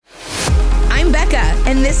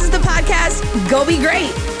and this is the podcast, Go Be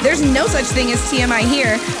Great. There's no such thing as TMI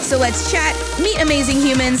here, so let's chat, meet amazing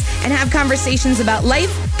humans, and have conversations about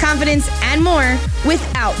life, confidence, and more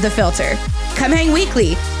without the filter. Come hang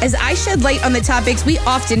weekly as I shed light on the topics we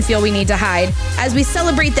often feel we need to hide as we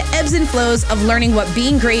celebrate the ebbs and flows of learning what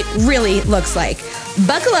being great really looks like.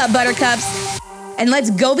 Buckle up, buttercups, and let's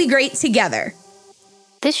go be great together.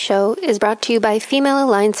 This show is brought to you by Female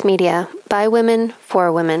Alliance Media, by women,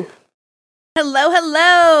 for women.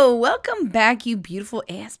 Hello. Welcome back, you beautiful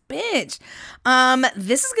ass bitch.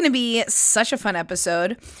 This is going to be such a fun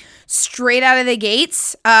episode. Straight out of the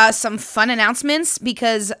gates, some fun announcements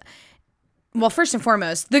because, well, first and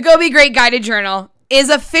foremost, the Go Be Great Guided Journal is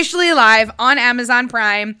officially live on Amazon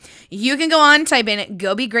Prime. You can go on, type in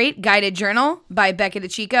Go Be Great Guided Journal by Becca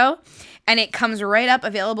DeChico, and it comes right up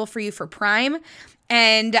available for you for Prime.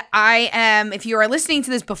 And if you are listening to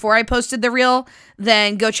this before I posted the reel,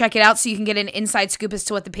 then go check it out so you can get an inside scoop as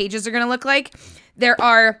to what the pages are going to look like. There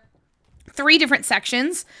are 3 different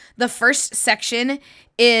sections. The first section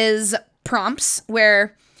is prompts,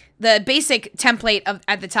 where the basic template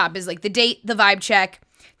at the top is like the date, the vibe check.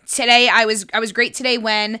 Today, I was great today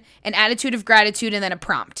when, an attitude of gratitude, and then a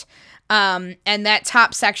prompt. And that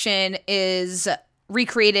top section is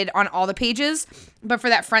recreated on all the pages. But for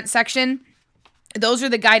that front section, those are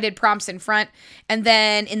the guided prompts in front. And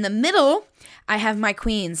then in the middle, I have my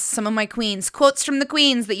queens, some of my queens, quotes from the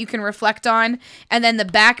queens that you can reflect on. And then the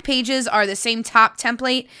back pages are the same top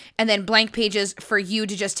template, and then blank pages for you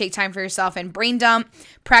to just take time for yourself and brain dump,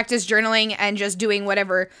 practice journaling, and just doing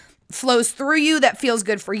whatever flows through you that feels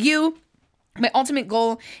good for you. My ultimate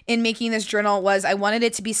goal in making this journal was I wanted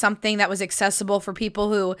it to be something that was accessible for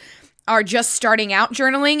people who are just starting out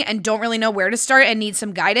journaling and don't really know where to start and need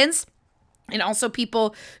some guidance. And also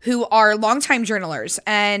people who are longtime journalers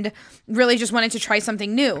and really just wanted to try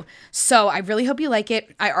something new. So I really hope you like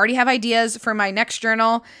it. I already have ideas for my next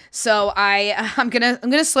journal. So I'm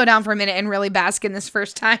gonna slow down for a minute and really bask in this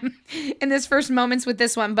first time, in this first moments with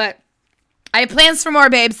this one. But I have plans for more,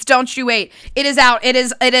 babes. Don't you wait. It is out. It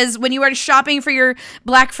is when you are shopping for your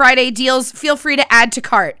Black Friday deals, feel free to add to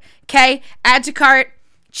cart. Okay? Add to cart.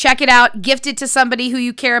 Check it out. Gift it to somebody who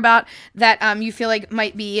you care about that you feel like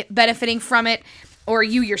might be benefiting from it, or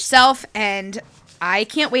you yourself. And I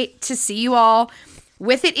can't wait to see you all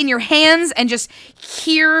with it in your hands and just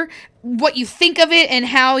hear what you think of it and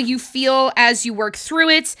how you feel as you work through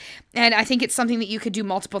it. And I think it's something that you could do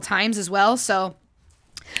multiple times as well. So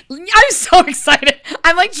I'm so excited.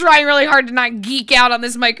 I'm like trying really hard to not geek out on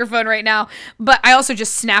this microphone right now. But I also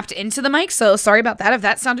just snapped into the mic. So sorry about that if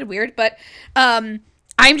that sounded weird. But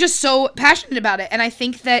I'm just so passionate about it. And I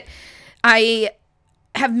think that I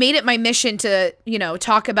have made it my mission to,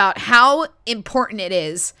 talk about how important it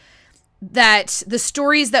is that the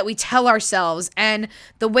stories that we tell ourselves and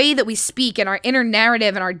the way that we speak and our inner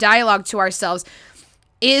narrative and our dialogue to ourselves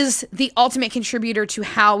is the ultimate contributor to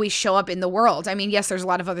how we show up in the world. I mean, yes, there's a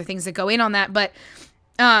lot of other things that go in on that, but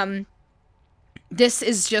this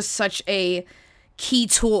is just such a key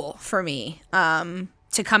tool for me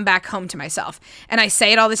to come back home to myself. And I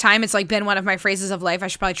say it all the time. It's like been one of my phrases of life. I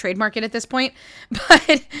should probably trademark it at this point.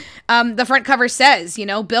 But the front cover says,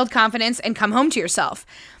 build confidence and come home to yourself.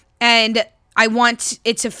 And I want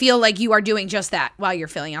it to feel like you are doing just that while you're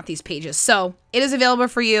filling out these pages. So it is available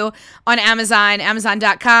for you on Amazon,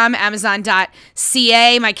 Amazon.com,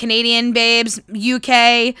 Amazon.ca, my Canadian babes,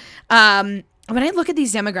 UK. When I look at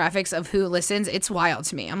these demographics of who listens, it's wild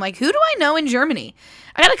to me. I'm like, who do I know in Germany?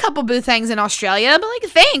 I got a couple boo things in Australia, but like,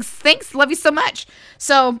 thanks, love you so much.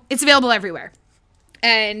 So it's available everywhere.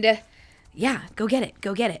 And yeah, go get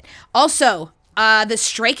it. Also, the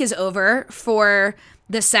strike is over for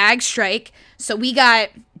the SAG strike. So we got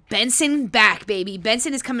Benson back, baby.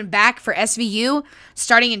 Benson is coming back for SVU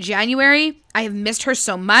starting in January. I have missed her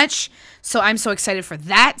so much. So I'm so excited for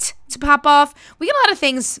that to pop off. We got a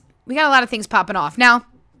lot of things popping off. Now,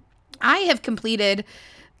 I have completed,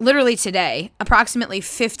 literally today, approximately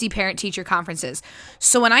 50 parent-teacher conferences.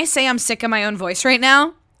 So when I say I'm sick of my own voice right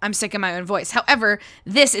now, I'm sick of my own voice. However,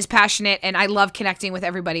 this is passionate, and I love connecting with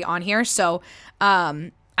everybody on here. So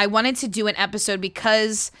I wanted to do an episode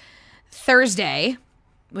because Thursday,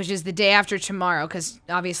 which is the day after tomorrow, because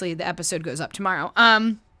obviously the episode goes up tomorrow,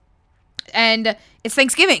 and it's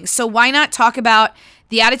Thanksgiving. So why not talk about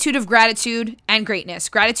the attitude of gratitude and greatness?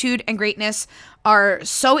 Gratitude and greatness are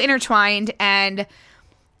so intertwined, and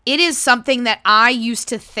it is something that I used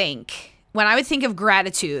to think, when I would think of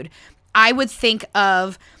gratitude, I would think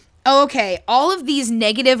of, oh, okay, all of these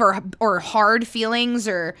negative or hard feelings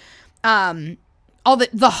or all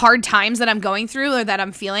the hard times that I'm going through or that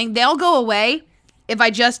I'm feeling, they'll go away if I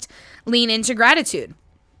just lean into gratitude.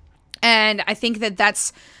 And I think that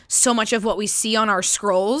that's so much of what we see on our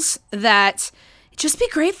scrolls, that just be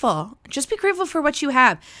grateful. Just be grateful for what you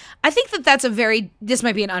have. I think that that's this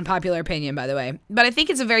might be an unpopular opinion, by the way, but I think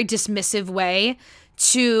it's a very dismissive way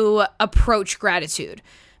to approach gratitude,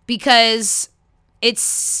 because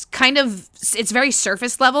it's very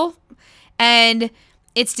surface level, and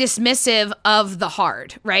it's dismissive of the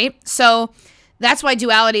hard, right? So that's why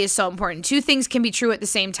duality is so important. Two things can be true at the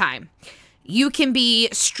same time. You can be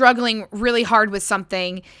struggling really hard with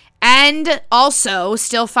something and also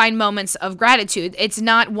still find moments of gratitude. It's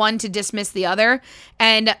not one to dismiss the other.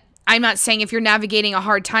 And I'm not saying if you're navigating a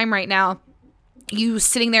hard time right now, you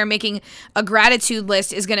sitting there making a gratitude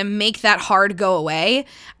list is going to make that hard go away.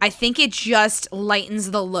 I think it just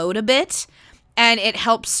lightens the load a bit, and it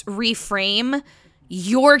helps reframe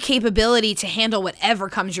your capability to handle whatever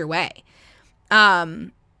comes your way.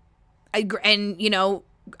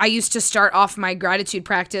 I used to start off my gratitude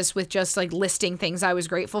practice with just like listing things I was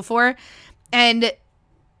grateful for. And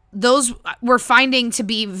those were finding to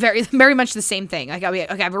be very, very much the same thing. Like, I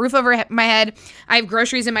have a roof over my head. I have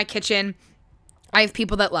groceries in my kitchen. I have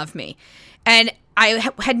people that love me. And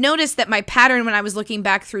I had noticed that my pattern when I was looking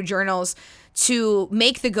back through journals to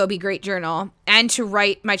make the Go Be Great journal and to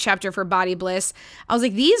write my chapter for Body Bliss, I was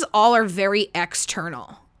like, these all are very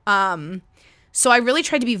external. So I really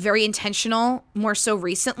tried to be very intentional, more so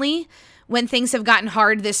recently, when things have gotten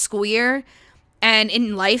hard this school year and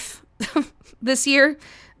in life this year.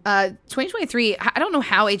 2023, I don't know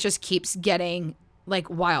how it just keeps getting like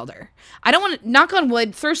wilder. I don't want to, knock on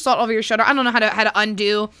wood, throw salt over your shoulder. I don't know how to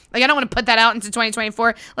undo. Like, I don't want to put that out into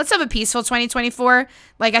 2024. Let's have a peaceful 2024.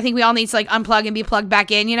 Like, I think we all need to like unplug and be plugged back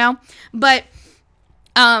in, you know? But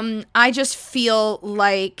I just feel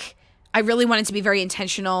like I really wanted to be very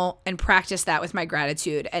intentional and practice that with my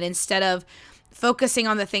gratitude. And instead of focusing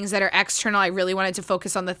on the things that are external, I really wanted to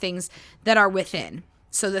focus on the things that are within.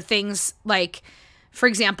 So the things like, for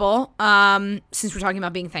example, since we're talking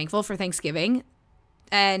about being thankful for Thanksgiving,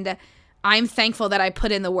 and I'm thankful that I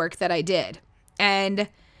put in the work that I did. And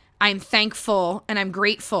I'm thankful and I'm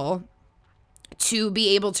grateful to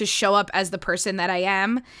be able to show up as the person that I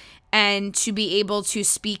am and to be able to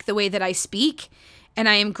speak the way that I speak. And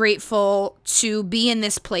I am grateful to be in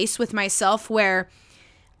this place with myself where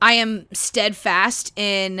I am steadfast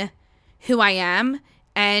in who I am,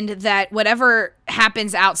 and that whatever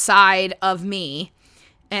happens outside of me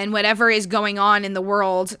and whatever is going on in the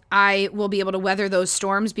world, I will be able to weather those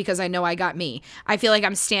storms because I know I got me. I feel like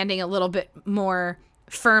I'm standing a little bit more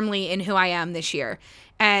firmly in who I am this year.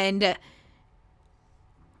 And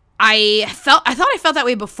I thought I felt that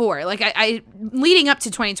way before. Like I leading up to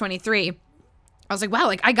 2023, I was like, wow,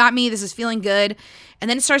 like I got me. This is feeling good. And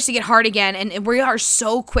then it starts to get hard again. And we are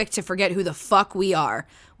so quick to forget who the fuck we are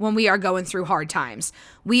when we are going through hard times.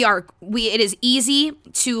 It is easy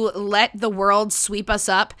to let the world sweep us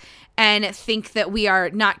up and think that we are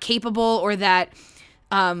not capable, or that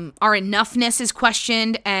our enoughness is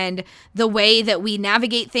questioned and the way that we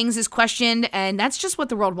navigate things is questioned. And that's just what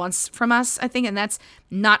the world wants from us, I think. And that's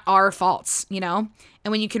not our faults, you know?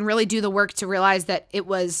 And when you can really do the work to realize that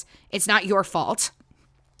it's not your fault.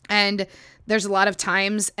 And there's a lot of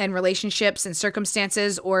times and relationships and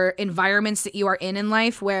circumstances or environments that you are in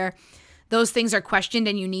life where those things are questioned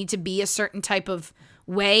and you need to be a certain type of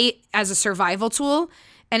way as a survival tool.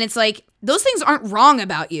 And it's like, those things aren't wrong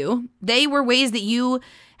about you. They were ways that you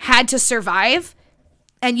had to survive,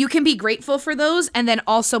 and you can be grateful for those and then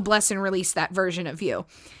also bless and release that version of you.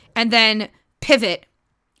 And then pivot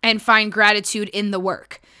and find gratitude in the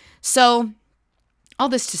work. So all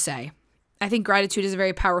this to say, I think gratitude is a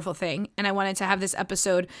very powerful thing. And I wanted to have this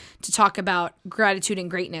episode to talk about gratitude and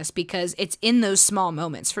greatness because it's in those small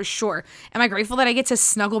moments for sure. Am I grateful that I get to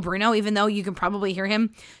snuggle Bruno, even though you can probably hear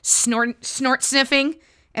him snort sniffing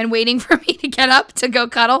and waiting for me to get up to go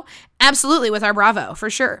cuddle? Absolutely, with our Bravo, for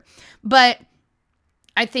sure. But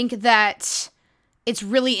I think that it's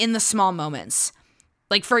really in the small moments.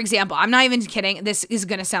 Like, for example, I'm not even kidding. This is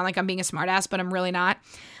going to sound like I'm being a smartass, but I'm really not.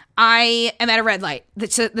 I am at a red light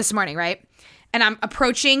this morning, right? And I'm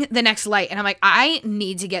approaching the next light, and I'm like, I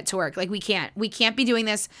need to get to work. Like, we can't be doing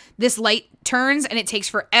this. This light turns, and it takes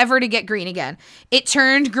forever to get green again. It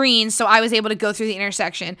turned green, so I was able to go through the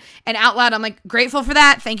intersection. And out loud, I'm like, grateful for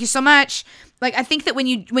that. Thank you so much. Like, I think that when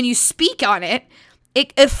you speak on it,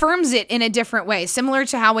 it affirms it in a different way, similar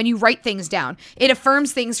to how when you write things down, it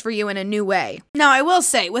affirms things for you in a new way. Now, I will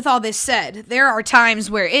say, with all this said, there are times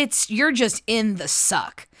where you're just in the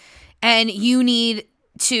suck, and you need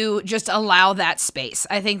to just allow that space.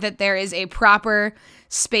 I think that there is a proper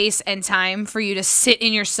space and time for you to sit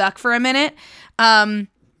in your suck for a minute.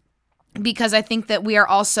 because I think that we are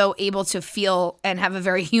also able to feel and have a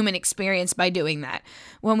very human experience by doing that.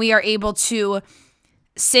 When we are able to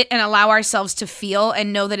sit and allow ourselves to feel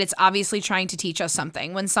and know that it's obviously trying to teach us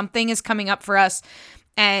something. When something is coming up for us,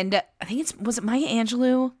 and I think was it Maya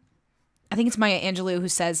Angelou? I think it's Maya Angelou who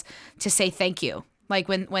says to say thank you. Like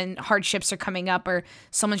when hardships are coming up or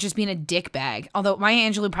someone's just being a dick bag. Although Maya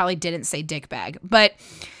Angelou probably didn't say dick bag, but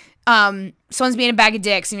someone's being a bag of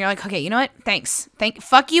dicks and you're like, okay, you know what? Thanks.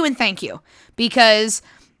 Fuck you and thank you. Because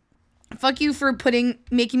fuck you for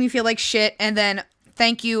making me feel like shit, and then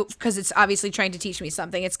thank you because it's obviously trying to teach me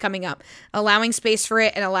something. It's coming up. Allowing space for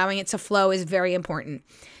it and allowing it to flow is very important.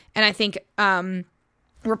 And I think following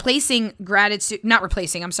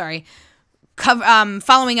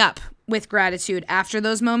up with gratitude after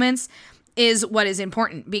those moments is what is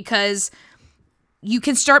important, because you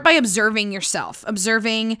can start by observing yourself,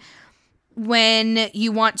 observing when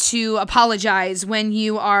you want to apologize, when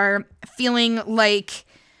you are feeling like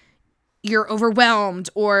you're overwhelmed,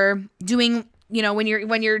 or doing, when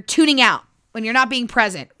you're tuning out, when you're not being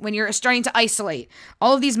present, when you're starting to isolate.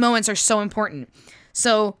 All of these moments are so important.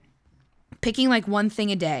 So picking like one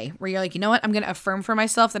thing a day where you're like, you know what, I'm going to affirm for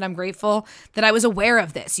myself that I'm grateful that I was aware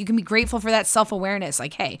of this. You can be grateful for that self-awareness.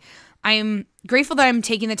 Like, hey, I'm grateful that I'm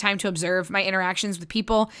taking the time to observe my interactions with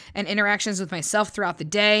people and interactions with myself throughout the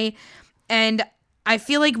day. And I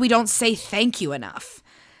feel like we don't say thank you enough.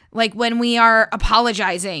 Like when we are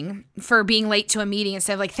apologizing for being late to a meeting,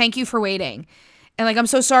 instead of like, thank you for waiting. And like, I'm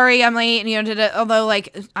so sorry I'm late. And, although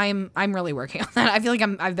like I'm really working on that. I feel like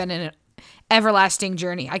I've been in an everlasting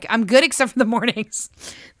journey. I'm good except for the mornings.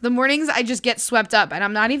 The mornings I just get swept up and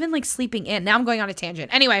I'm not even like sleeping in. Now I'm going on a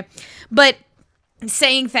tangent. Anyway, but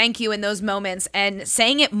saying thank you in those moments and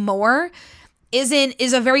saying it more is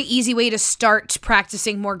a very easy way to start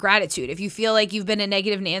practicing more gratitude. If you feel like you've been a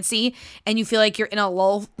negative Nancy and you feel like you're in a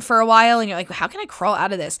lull for a while and you're like, how can I crawl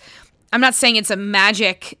out of this? I'm not saying it's a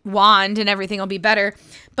magic wand and everything will be better,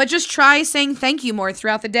 but just try saying thank you more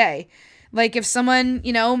throughout the day. Like if someone,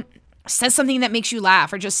 says something that makes you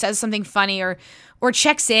laugh, or just says something funny, or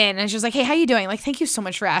checks in and it's just like, hey, how you doing? Like, thank you so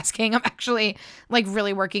much for asking. I'm actually like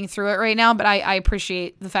really working through it right now, but I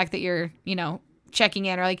appreciate the fact that you're, checking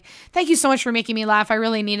in, or like, thank you so much for making me laugh. I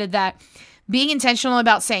really needed that. Being intentional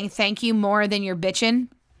about saying thank you more than you're bitching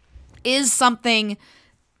is something,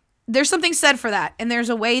 there's something said for that. And there's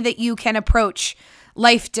a way that you can approach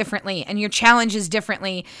life differently and your challenges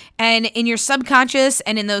differently. And in your subconscious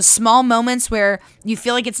and in those small moments where you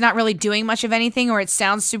feel like it's not really doing much of anything, or it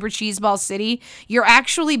sounds super cheeseball city, you're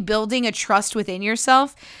actually building a trust within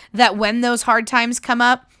yourself that when those hard times come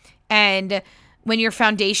up, and when your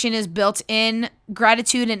foundation is built in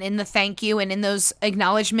gratitude and in the thank you and in those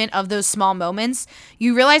acknowledgement of those small moments,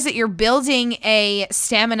 you realize that you're building a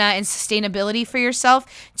stamina and sustainability for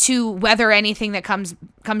yourself to weather anything that comes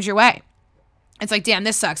your way. It's like, damn,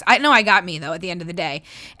 this sucks. I know I got me, though, at the end of the day.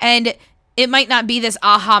 And it might not be this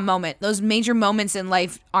aha moment. Those major moments in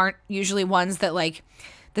life aren't usually ones that, like,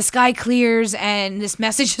 the sky clears and this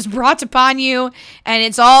message is brought upon you and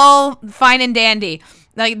it's all fine and dandy.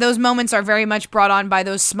 Like, those moments are very much brought on by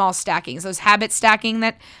those small stackings, those habit stacking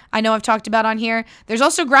that I know I've talked about on here. There's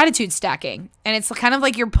also gratitude stacking. And it's kind of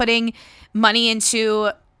like you're putting money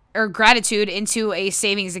into, or gratitude into a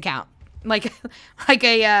savings account. Like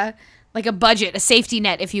a budget, a safety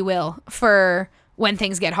net, if you will, for when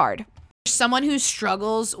things get hard. Someone who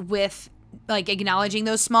struggles with like acknowledging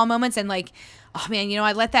those small moments and like, oh man,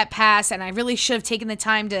 I let that pass and I really should have taken the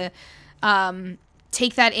time to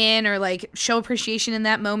take that in, or like show appreciation in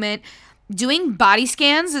that moment. Doing body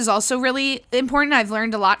scans is also really important. I've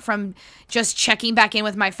learned a lot from just checking back in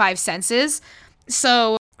with my 5 senses.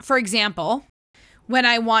 So, for example, when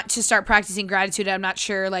I want to start practicing gratitude, I'm not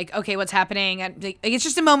sure, like, okay, what's happening? It's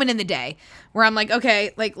just a moment in the day where I'm like,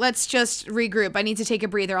 okay, like, let's just regroup. I need to take a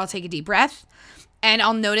breather. I'll take a deep breath. And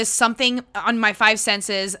I'll notice something on my 5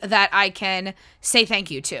 senses that I can say thank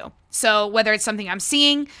you to. So whether it's something I'm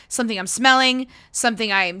seeing, something I'm smelling,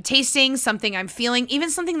 something I'm tasting, something I'm feeling, even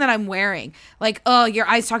something that I'm wearing. Like, oh, your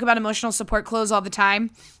eyes talk about emotional support clothes all the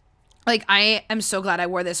time. Like, I am so glad I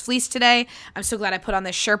wore this fleece today. I'm so glad I put on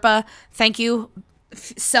this Sherpa. Thank you,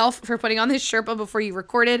 self, for putting on this Sherpa before you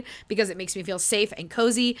recorded, because it makes me feel safe and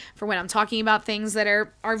cozy for when I'm talking about things that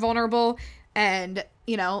are vulnerable. And,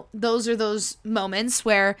 those are those moments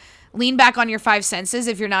where lean back on your 5 senses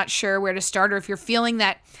if you're not sure where to start, or if you're feeling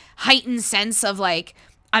that heightened sense of like,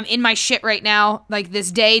 I'm in my shit right now. Like,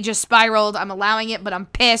 this day just spiraled. I'm allowing it, but I'm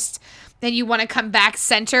pissed. Then you want to come back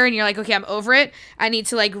center and you're like, okay, I'm over it. I need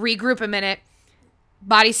to like regroup a minute.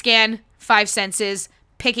 Body scan, 5 senses,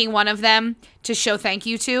 picking one of them to show thank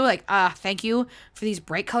you to. Like, thank you for these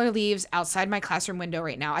bright color leaves outside my classroom window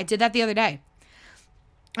right now. I did that the other day.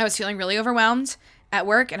 I was feeling really overwhelmed at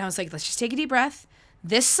work, and I was like, let's just take a deep breath.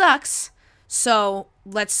 This sucks. So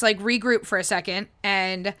let's like regroup for a second,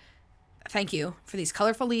 and thank you for these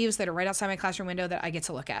colorful leaves that are right outside my classroom window that I get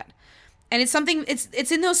to look at. And it's something, it's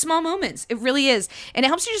in those small moments. It really is. And it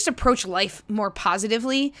helps you just approach life more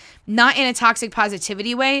positively, not in a toxic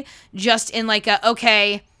positivity way, just in like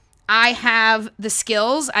okay, I have the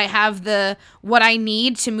skills, I have what I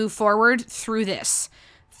need to move forward through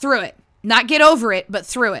it. Not get over it, but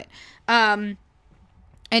through it. And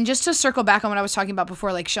just to circle back on what I was talking about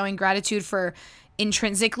before, like showing gratitude for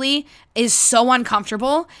intrinsically is so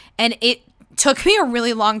uncomfortable. And it took me a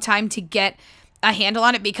really long time to get a handle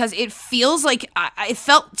on it, because it feels like, it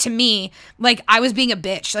felt to me like I was being a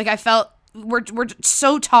bitch. Like I felt, we're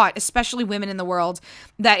so taught, especially women in the world,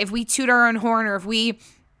 that if we toot our own horn or if we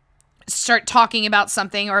start talking about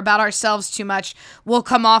something or about ourselves too much, we'll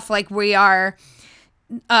come off like we are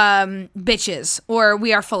bitches, or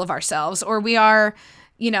we are full of ourselves, or we are,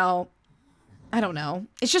 I don't know.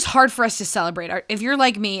 It's just hard for us to celebrate. If you're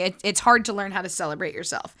like me, it's hard to learn how to celebrate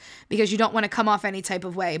yourself because you don't want to come off any type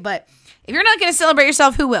of way. But if you're not going to celebrate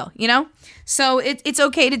yourself, who will, So it's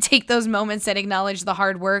okay to take those moments and acknowledge the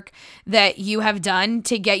hard work that you have done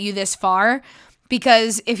to get you this far.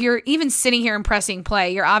 Because if you're even sitting here and pressing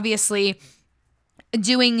play, you're obviously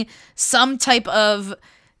doing some type of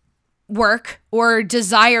work or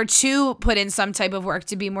desire to put in some type of work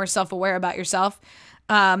to be more self-aware about yourself.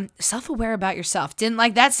 Self-aware about yourself. Didn't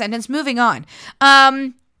like that sentence. Moving on.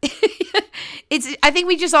 I think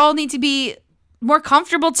we just all need to be more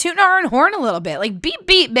comfortable tooting our own horn a little bit. Like, beep,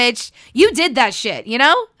 beep, bitch. You did that shit,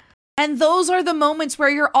 And those are the moments where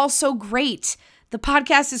you're also great. The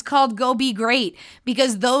podcast is called Go Be Great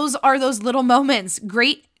because those are those little moments.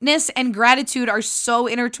 Greatness and gratitude are so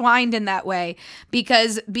intertwined in that way,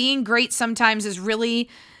 because being great sometimes is really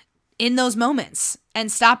in those moments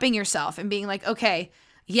and stopping yourself and being like, okay,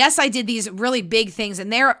 yes, I did these really big things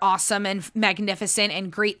and they're awesome and magnificent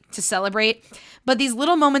and great to celebrate, but these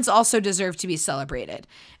little moments also deserve to be celebrated.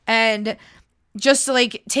 And just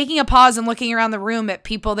like taking a pause and looking around the room at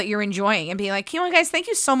people that you're enjoying and being like, guys, thank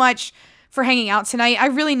you so much for hanging out tonight. I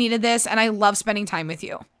really needed this and I love spending time with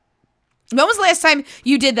you. When was the last time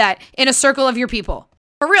you did that in a circle of your people?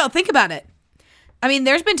 For real, think about it. I mean,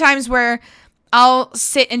 there's been times where I'll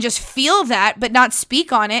sit and just feel that, but not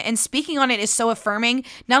speak on it. And speaking on it is so affirming,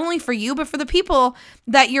 not only for you, but for the people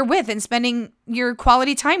that you're with and spending your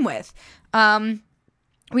quality time with.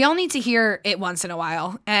 We all need to hear it once in a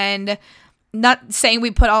while. And not saying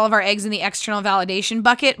we put all of our eggs in the external validation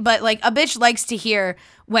bucket, but like a bitch likes to hear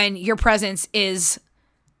when your presence is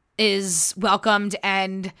welcomed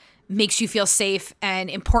and makes you feel safe and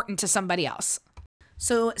important to somebody else.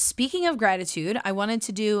 So speaking of gratitude, I wanted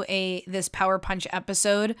to do this Power Punch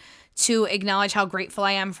episode to acknowledge how grateful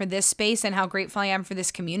I am for this space and how grateful I am for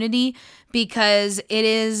this community, because it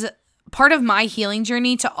is part of my healing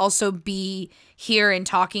journey to also be here and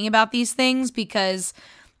talking about these things, because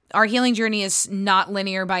our healing journey is not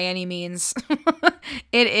linear by any means.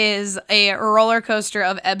 It is a roller coaster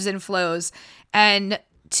of ebbs and flows, and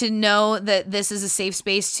to know that this is a safe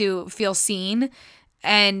space to feel seen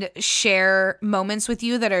and share moments with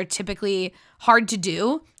you that are typically hard to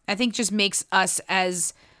do, I think just makes us,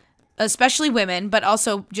 as especially women, but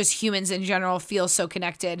also just humans in general, feel so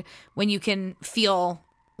connected when you can feel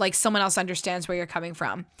like someone else understands where you're coming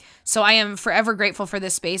from. So I am forever grateful for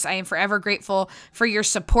this space. I am forever grateful for your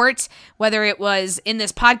support, whether it was in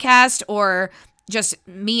this podcast or just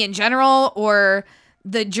me in general or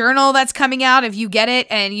the journal that's coming out. If you get it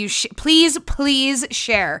and you please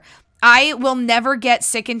share. I will never get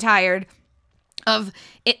sick and tired of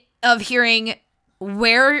hearing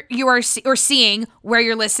where you are or seeing where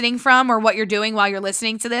you're listening from or what you're doing while you're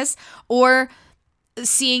listening to this, or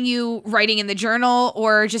seeing you writing in the journal,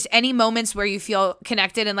 or just any moments where you feel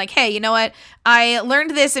connected and like, hey, you know what? I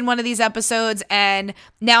learned this in one of these episodes and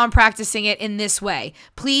now I'm practicing it in this way.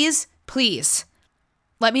 Please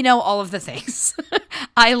let me know all of the things.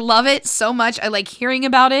 I love it so much. I like hearing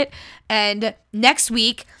about it. And next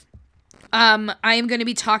week, I am going to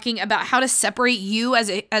be talking about how to separate you as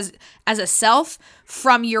a self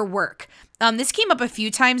from your work. This came up a few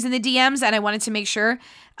times in the DMs, and I wanted to make sure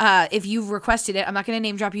if you've requested it, I'm not going to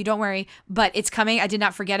name drop you, don't worry, but it's coming. I did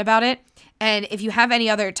not forget about it. And if you have any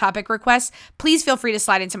other topic requests, please feel free to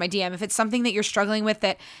slide into my DM. If it's something that you're struggling with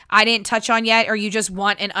that I didn't touch on yet, or you just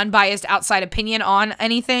want an unbiased outside opinion on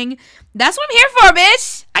anything, that's what I'm here for,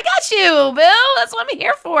 bitch. I got you, Bill. That's what I'm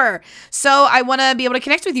here for. So I want to be able to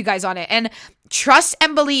connect with you guys on it. And Trust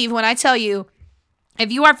and believe when I tell you,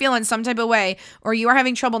 if you are feeling some type of way or you are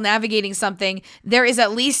having trouble navigating something, there is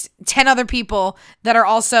at least 10 other people that are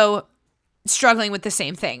also struggling with the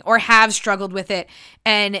same thing or have struggled with it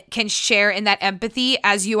and can share in that empathy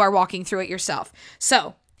as you are walking through it yourself.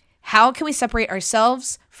 So how can we separate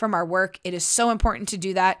ourselves from our work? It is so important to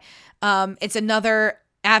do that. It's another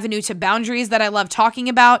avenue to boundaries that I love talking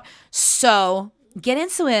about. So get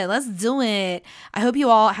into it. Let's do it. I hope you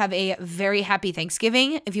all have a very happy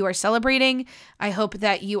Thanksgiving. If you are celebrating, I hope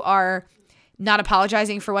that you are not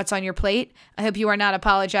apologizing for what's on your plate. I hope you are not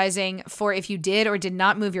apologizing for if you did or did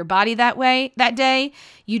not move your body that way that day.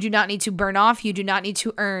 You do not need to burn off. You do not need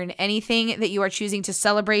to earn anything that you are choosing to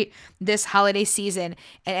celebrate this holiday season.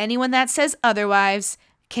 And anyone that says otherwise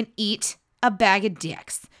can eat a bag of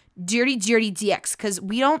dicks. Dirty dicks, because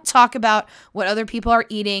we don't talk about what other people are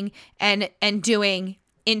eating and doing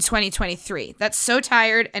in 2023. That's so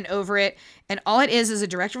tired and over it. And all it is a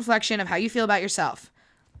direct reflection of how you feel about yourself.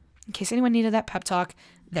 In case anyone needed that pep talk,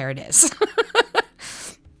 there it is.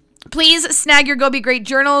 Please snag your Go Be Great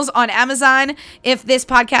journals on Amazon. If this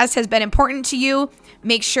podcast has been important to you,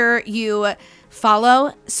 make sure you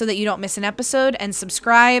follow so that you don't miss an episode, and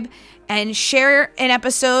subscribe and share an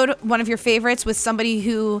episode, one of your favorites, with somebody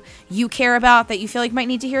who you care about that you feel like might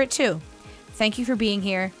need to hear it too. Thank you for being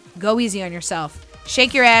here. Go easy on yourself.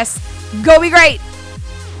 Shake your ass. Go be great.